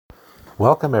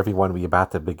Welcome, everyone. We're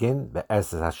about to begin the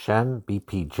Ez Hashem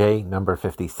BPJ number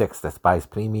 56, the Spice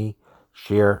Primi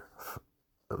share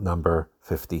number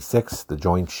 56, the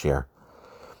joint share.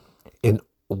 In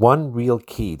one real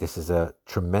key, this is a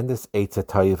tremendous Eitzah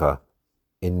Taiva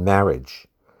in marriage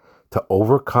to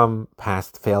overcome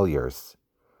past failures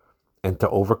and to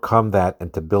overcome that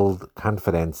and to build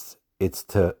confidence. It's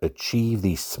to achieve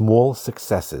these small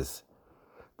successes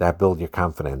that build your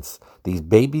confidence. These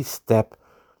baby step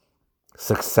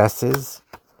successes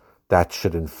that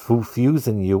should infuse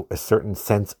in you a certain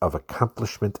sense of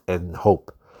accomplishment and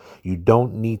hope. You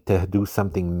don't need to do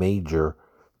something major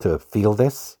to feel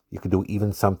this. You could do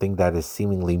even something that is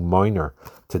seemingly minor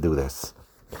to do this.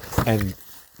 And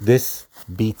this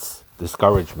beats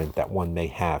discouragement that one may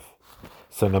have.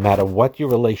 So no matter what your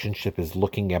relationship is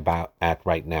looking at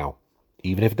right now,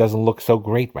 even if it doesn't look so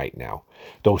great right now,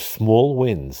 those small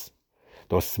wins,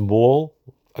 those small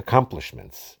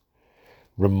accomplishments,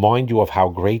 remind you of how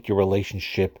great your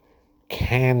relationship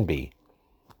can be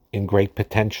in great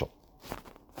potential.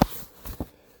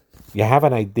 You have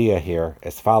an idea here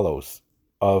as follows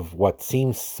of what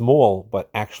seems small but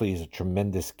actually is a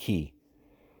tremendous key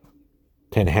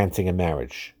to enhancing a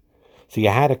marriage. So you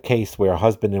had a case where a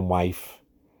husband and wife,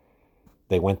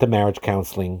 they went to marriage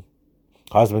counseling.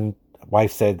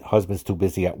 Wife said husband's too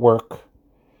busy at work,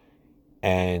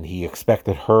 and he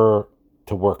expected her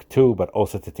to work too, but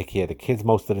also to take care of the kids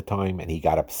most of the time, and he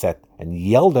got upset and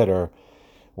yelled at her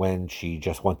when she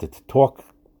just wanted to talk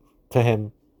to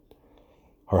him.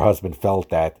 Her husband felt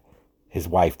that his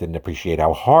wife didn't appreciate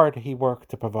how hard he worked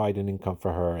to provide an income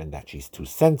for her, and that she's too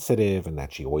sensitive, and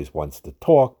that she always wants to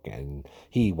talk, and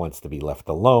he wants to be left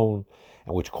alone,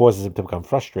 and which causes him to become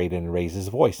frustrated and raise his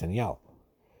voice and yell.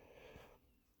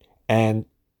 And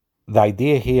the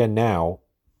idea here now,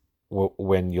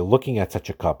 when you're looking at such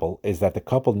a couple, is that the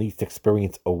couple needs to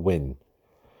experience a win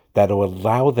that will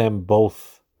allow them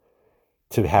both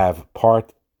to have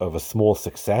part of a small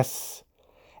success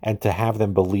and to have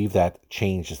them believe that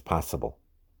change is possible.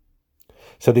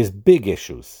 So there's big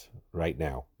issues right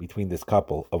now between this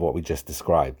couple of what we just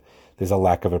described. There's a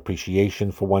lack of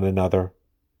appreciation for one another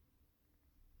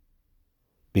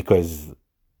because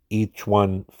each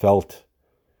one felt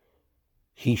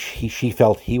she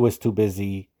felt he was too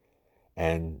busy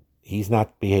and he's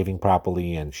not behaving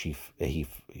properly, and he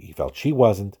felt she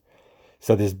wasn't.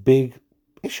 So there's big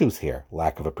issues here: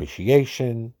 lack of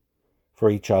appreciation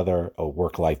for each other, a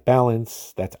work-life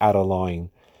balance that's out of line,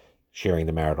 sharing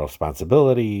the marital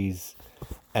responsibilities,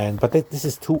 but this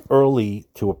is too early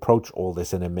to approach all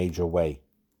this in a major way.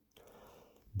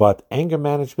 But anger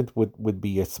management would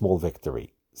be a small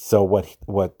victory. So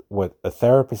what a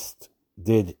therapist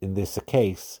did in this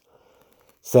case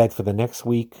said, for the next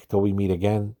week till we meet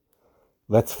again,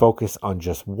 let's focus on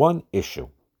just one issue.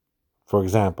 For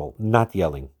example, not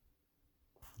yelling.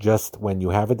 Just when you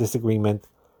have a disagreement,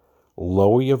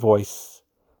 lower your voice,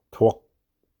 talk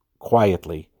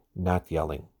quietly, not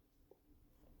yelling.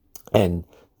 And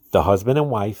the husband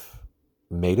and wife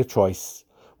made a choice.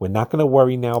 We're not going to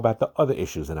worry now about the other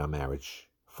issues in our marriage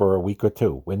for a week or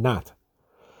two. We're not.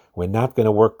 We're not going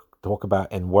to talk about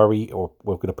and worry, or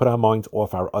we're going to put our minds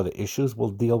off our other issues. We'll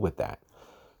deal with that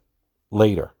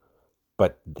later.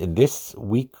 But in this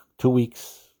week, 2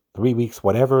 weeks, 3 weeks,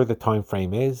 whatever the time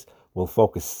frame is, we'll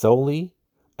focus solely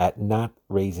at not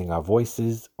raising our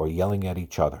voices or yelling at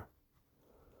each other.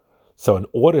 So in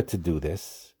order to do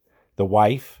this, the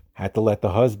wife had to let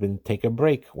the husband take a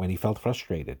break when he felt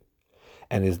frustrated.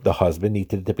 And the husband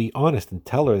needed to be honest and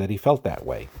tell her that he felt that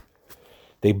way.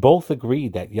 They both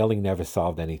agreed that yelling never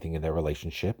solved anything in their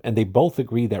relationship, and they both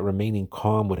agreed that remaining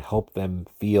calm would help them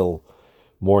feel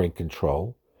more in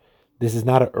control. This is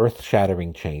not an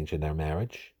earth-shattering change in their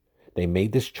marriage. They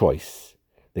made this choice.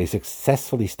 They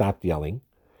successfully stopped yelling.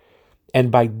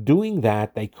 And by doing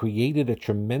that, they created a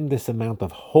tremendous amount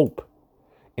of hope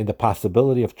in the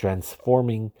possibility of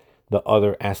transforming the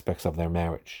other aspects of their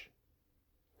marriage.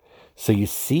 So you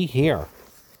see here,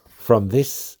 from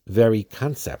this very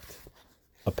concept,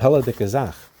 a Pella de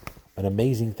Kazach, an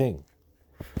amazing thing,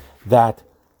 that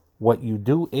what you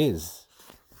do is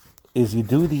you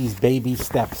do these baby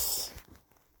steps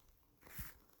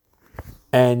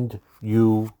and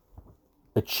you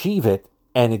achieve it,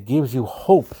 and it gives you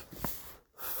hope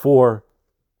for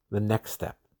the next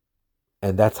step.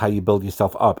 And that's how you build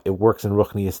yourself up. It works in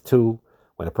Ruchnius too.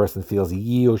 When a person feels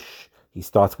yiyush, he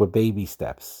starts with baby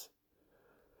steps.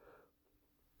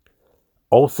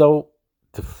 Also,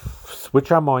 to switch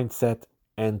our mindset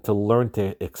and to learn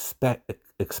to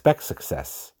expect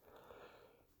success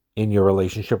in your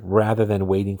relationship rather than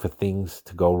waiting for things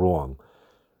to go wrong.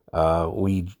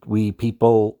 We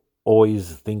people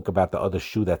always think about the other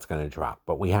shoe that's going to drop,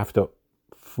 but we have to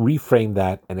reframe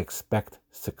that and expect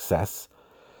success.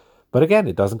 But again,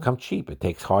 it doesn't come cheap. It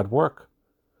takes hard work.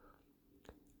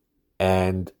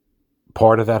 And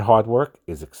part of that hard work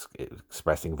is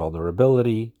expressing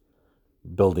vulnerability,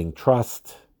 building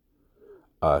trust,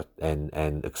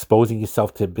 and exposing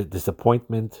yourself to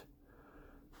disappointment,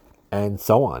 and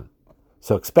so on.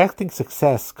 So expecting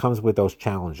success comes with those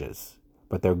challenges,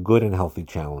 but they're good and healthy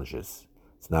challenges.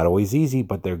 It's not always easy,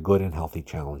 but they're good and healthy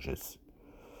challenges.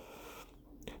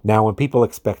 Now, when people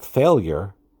expect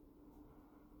failure,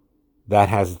 that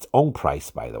has its own price,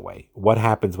 by the way. What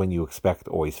happens when you expect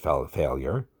always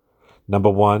failure? Number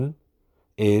one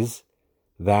is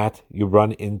that you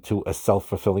run into a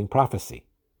self-fulfilling prophecy.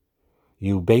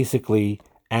 You basically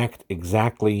act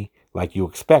exactly like you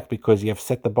expect because you have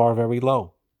set the bar very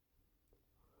low.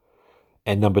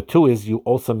 And number two is you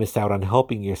also miss out on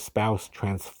helping your spouse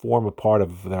transform a part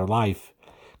of their life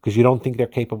because you don't think they're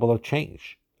capable of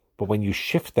change. But when you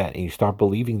shift that and you start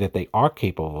believing that they are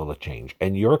capable of change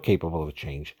and you're capable of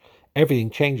change,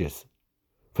 everything changes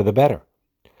for the better.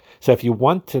 So if you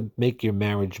want to make your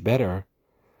marriage better,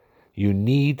 you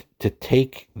need to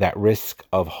take that risk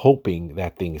of hoping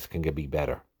that things can be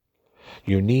better.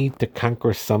 You need to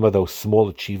conquer some of those small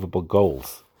achievable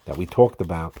goals that we talked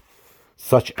about,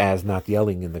 such as not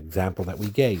yelling in the example that we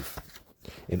gave,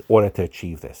 in order to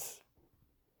achieve this.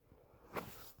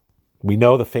 We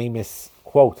know the famous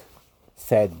quote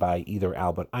said by either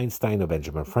Albert Einstein or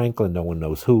Benjamin Franklin, no one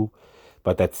knows who,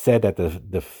 but that said that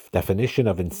the definition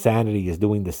of insanity is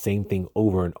doing the same thing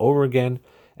over and over again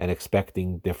and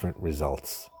expecting different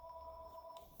results.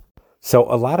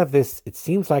 So a lot of this, it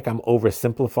seems like I'm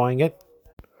oversimplifying it,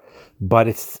 but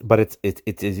it's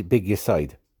a big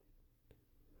yesod.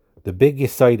 The big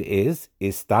yesod is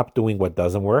stop doing what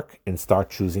doesn't work and start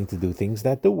choosing to do things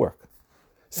that do work.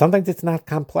 Sometimes it's not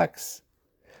complex.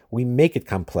 We make it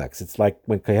complex. It's like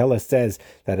when Kohela says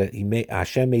that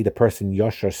Hashem made a person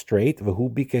yosher straight,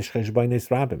 v'hu bikesh cheshbonos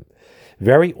rabim.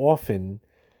 Very often,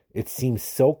 it seems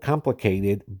so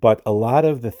complicated, but a lot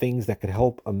of the things that could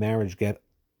help a marriage get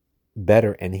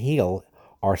better and heal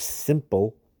are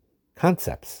simple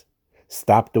concepts.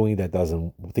 Stop doing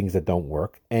things that don't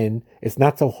work, and it's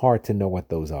not so hard to know what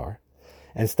those are,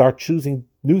 and start choosing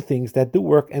new things that do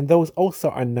work, and those also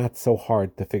are not so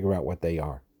hard to figure out what they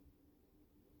are.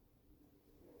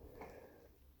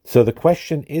 So the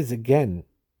question is, again,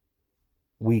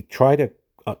 we try to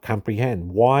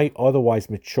comprehend why otherwise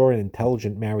mature and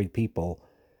intelligent married people,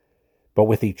 but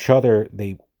with each other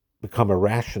they become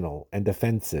irrational and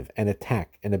defensive and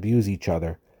attack and abuse each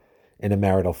other in a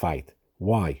marital fight.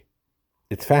 Why?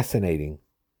 It's fascinating.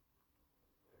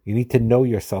 You need to know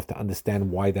yourself to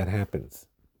understand why that happens.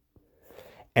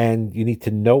 And you need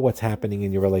to know what's happening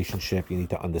in your relationship. You need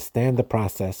to understand the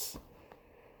process.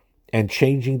 And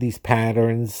changing these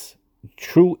patterns,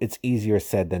 true, it's easier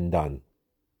said than done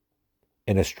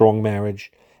in a strong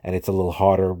marriage, and it's a little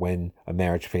harder when a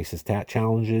marriage faces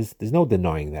challenges. There's no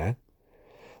denying that.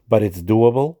 But it's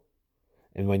doable.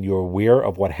 And when you're aware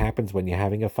of what happens when you're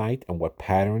having a fight and what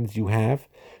patterns you have,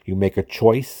 you make a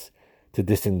choice to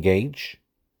disengage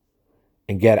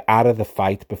and get out of the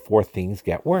fight before things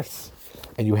get worse.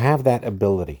 And you have that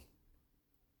ability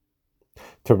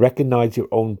to recognize your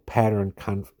own pattern,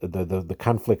 the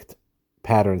conflict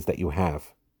patterns that you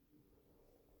have.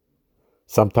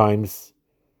 Sometimes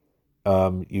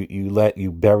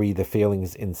you bury the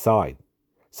feelings inside.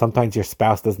 Sometimes your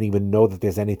spouse doesn't even know that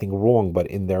there's anything wrong, but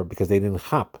in there because they didn't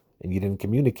chap and you didn't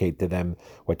communicate to them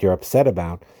what you're upset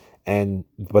about,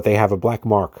 but they have a black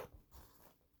mark.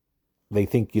 They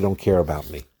think you don't care about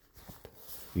me.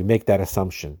 You make that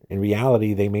assumption. In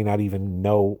reality, they may not even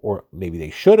know, or maybe they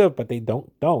should have, but they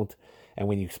don't. And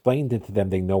when you explained it to them,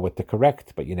 they know what to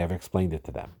correct, but you never explained it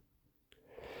to them.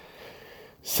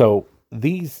 So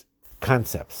these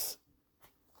concepts,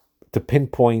 to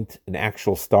pinpoint an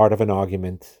actual start of an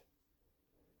argument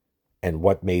and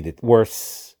what made it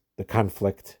worse, the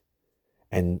conflict,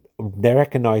 and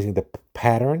recognizing the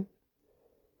pattern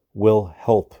will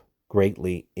help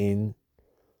greatly in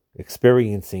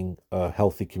experiencing a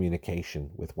healthy communication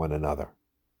with one another.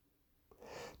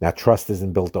 Now, trust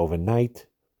isn't built overnight.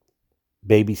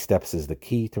 Baby steps is the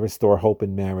key to restore hope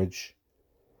in marriage.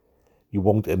 You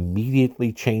won't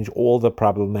immediately change all the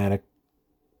problematic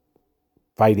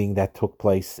fighting that took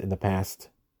place in the past,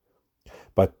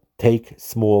 but take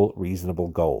small, reasonable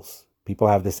goals. People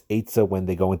have this eitzah when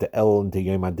they go into into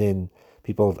Yom Adin.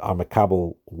 People are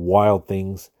makabel wild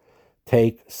things.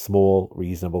 Take small,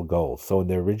 reasonable goals. So in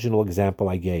the original example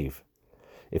I gave,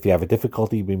 If you have a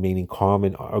difficulty remaining calm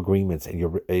in agreements and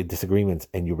your disagreements,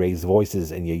 and you raise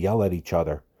voices and you yell at each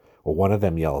other, or one of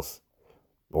them yells,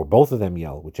 or both of them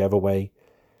yell, whichever way,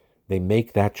 they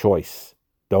make that choice.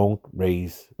 Don't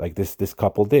raise, like this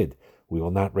couple did. We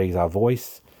will not raise our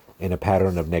voice in a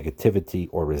pattern of negativity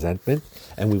or resentment,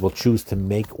 and we will choose to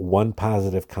make one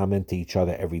positive comment to each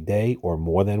other every day, or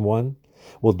more than one.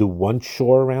 We'll do one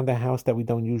chore around the house that we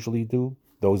don't usually do.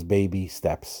 Those baby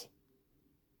steps.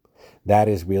 That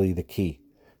is really the key.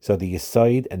 So the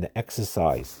yesod and the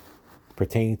exercise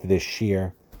pertaining to this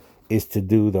shir is to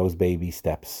do those baby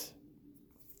steps.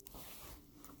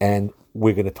 And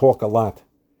we're going to talk a lot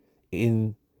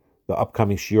in the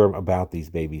upcoming shir about these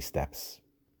baby steps.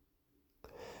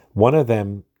 One of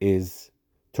them is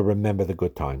to remember the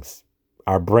good times.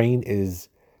 Our brain is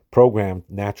programmed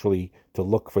naturally to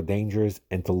look for dangers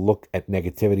and to look at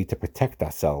negativity to protect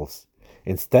ourselves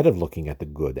instead of looking at the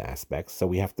good aspects. So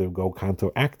we have to go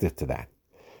counteractive to that.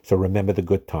 So remember the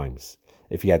good times.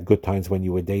 If you had good times when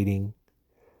you were dating,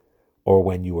 or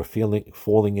when you were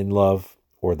falling in love,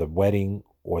 or the wedding,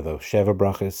 or the Sheva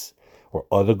Brachas, or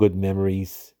other good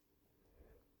memories,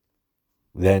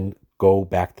 then go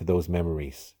back to those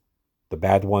memories. The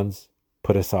bad ones,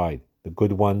 put aside. The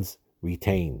good ones,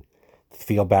 retain.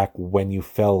 Feel back when you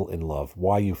fell in love,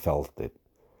 why you felt it,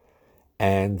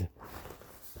 and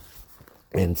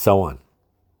so on.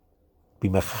 Be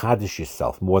mechadish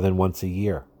yourself more than once a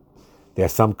year. There are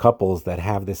some couples that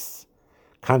have this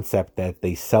concept that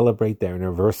they celebrate their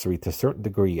anniversary to a certain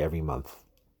degree every month.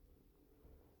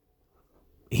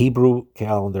 Hebrew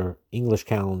calendar, English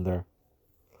calendar.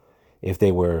 If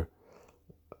they were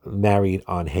married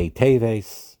on Hey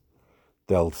Teves,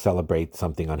 they'll celebrate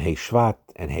something on Hey Shvat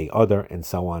and Hey Adar and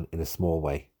so on in a small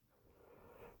way.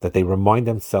 That they remind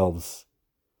themselves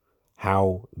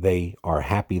how they are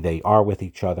happy they are with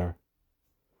each other,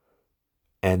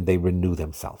 and they renew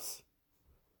themselves.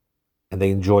 And they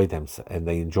enjoy them, and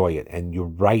they enjoy it. And you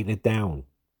write it down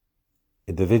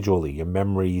individually, your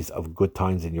memories of good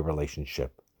times in your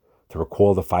relationship, to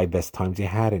recall the 5 best times you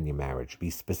had in your marriage. Be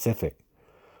specific.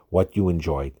 What you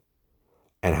enjoyed,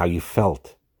 and how you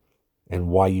felt, and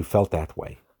why you felt that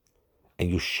way.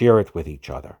 And you share it with each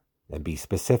other, and be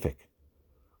specific.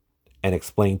 And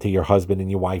explain to your husband and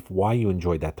your wife why you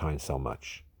enjoyed that time so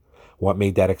much. What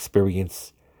made that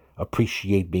experience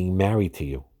appreciate being married to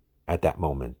you at that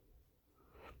moment.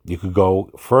 You could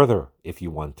go further if you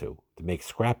want to make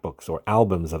scrapbooks or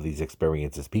albums of these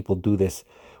experiences. People do this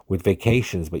with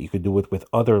vacations, but you could do it with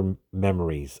other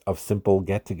memories of simple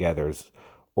get-togethers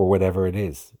or whatever it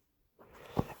is.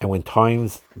 And when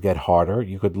times get harder,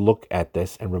 you could look at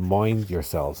this and remind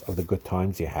yourselves of the good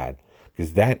times you had,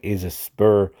 because that is a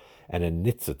spur and a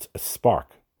nitzitz, a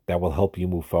spark that will help you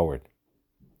move forward.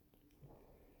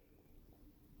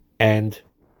 And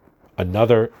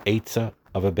another eitzah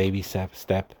of a baby step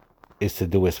is to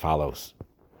do as follows.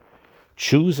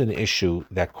 Choose an issue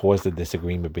that caused a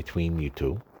disagreement between you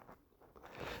two,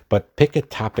 but pick a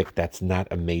topic that's not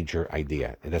a major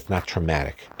idea, that's not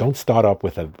traumatic. Don't start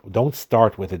with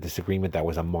a disagreement that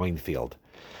was a minefield,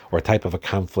 or a type of a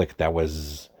conflict that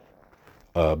was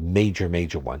a major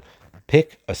one.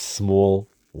 Pick a small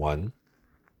one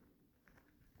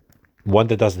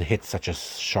that doesn't hit such a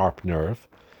sharp nerve,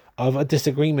 of a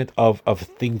disagreement of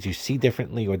things you see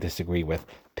differently or disagree with.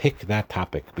 Pick that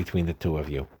topic between the two of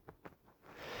you.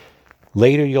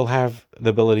 Later, you'll have the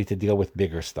ability to deal with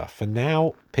bigger stuff. For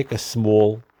now, pick a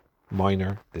small,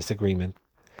 minor disagreement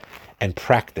and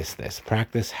practice this.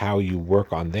 Practice how you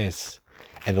work on this,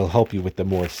 and it'll help you with the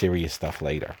more serious stuff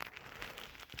later.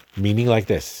 Meaning like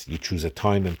this, you choose a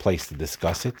time and place to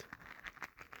discuss it.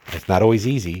 It's not always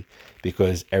easy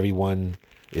because everyone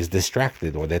is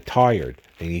distracted or they're tired.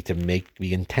 They need to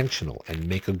be intentional and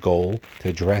make a goal to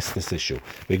address this issue.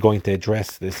 We're going to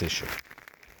address this issue.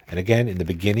 And again, in the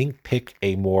beginning, pick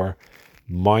a more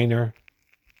minor,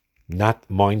 not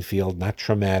minefield, not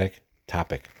traumatic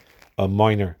topic, a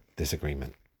minor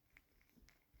disagreement.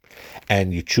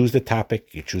 And you choose the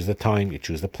topic, you choose the time, you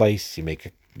choose the place, you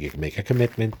make a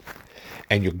commitment,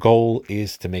 and your goal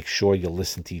is to make sure you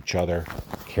listen to each other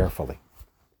carefully,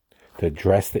 to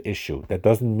address the issue. That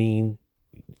doesn't mean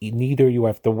neither you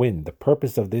have to win. The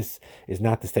purpose of this is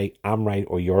not to say I'm right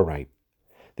or you're right.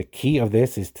 The key of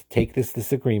this is to take this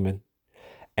disagreement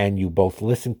and you both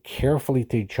listen carefully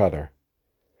to each other,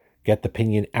 get the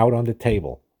opinion out on the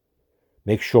table,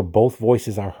 make sure both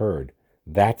voices are heard.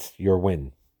 That's your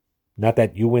win. Not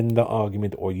that you win the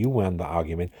argument or you won the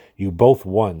argument. You both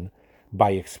won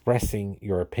by expressing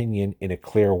your opinion in a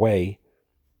clear way,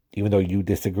 even though you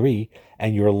disagree,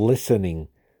 and you're listening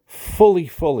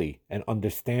fully and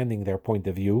understanding their point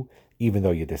of view, even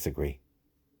though you disagree.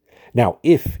 Now,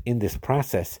 if in this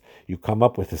process you come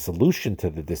up with a solution to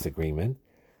the disagreement,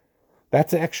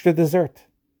 that's an extra dessert.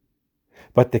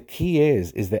 But the key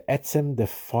is the etzem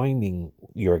defining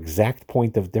your exact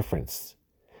point of difference,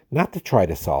 not to try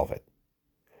to solve it.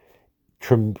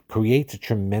 Creates a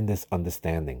tremendous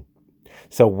understanding.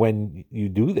 So when you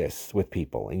do this with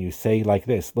people and you say like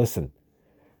this, listen,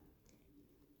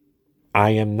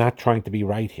 I am not trying to be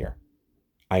right here.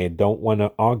 I don't want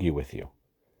to argue with you.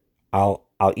 I'll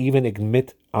even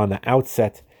admit on the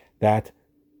outset that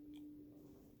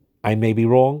I may be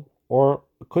wrong, or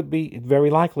it could be very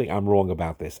likely I'm wrong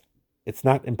about this. It's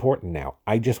not important now.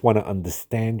 I just want to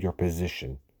understand your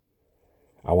position.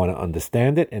 I want to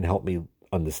understand it and help me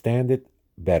understand it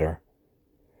better.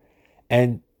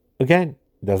 And again,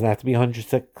 it doesn't have to be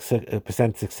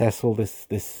 100% successful,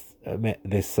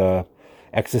 this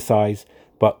exercise,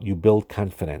 but you build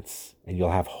confidence and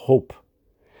you'll have hope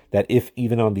that if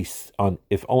even on these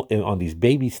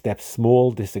baby steps,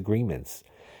 small disagreements,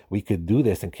 we could do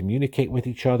this and communicate with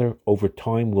each other, over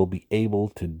time we'll be able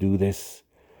to do this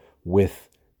with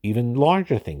even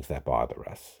larger things that bother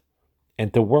us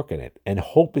and to work in it. And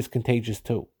hope is contagious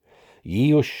too.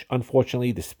 Yush,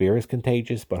 unfortunately, despair is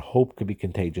contagious, but hope could be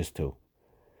contagious too.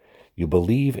 You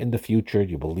believe in the future,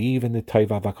 you believe in the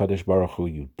Taiva HaKadosh Baruch Hu,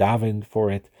 you daven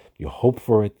for it, you hope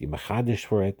for it, you mechadish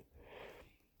for it.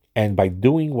 And by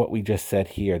doing what we just said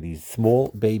here, these small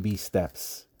baby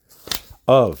steps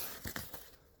of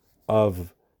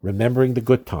remembering the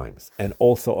good times and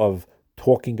also of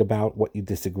talking about what you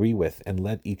disagree with and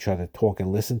let each other talk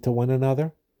and listen to one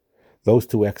another, those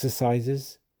two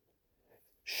exercises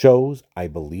shows I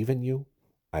believe in you,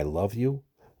 I love you,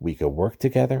 we could work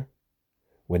together.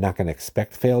 We're not going to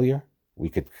expect failure. We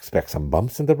could expect some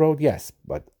bumps in the road, yes,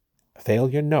 but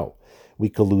failure, no. We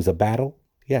could lose a battle,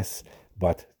 yes,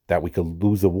 but that we could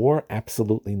lose a war,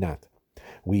 absolutely not.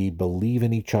 We believe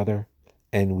in each other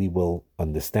and we will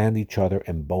understand each other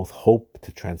and both hope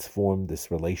to transform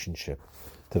this relationship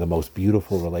to the most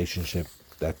beautiful relationship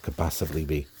that could possibly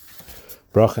be.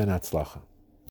 Bracha and Hatzlacha.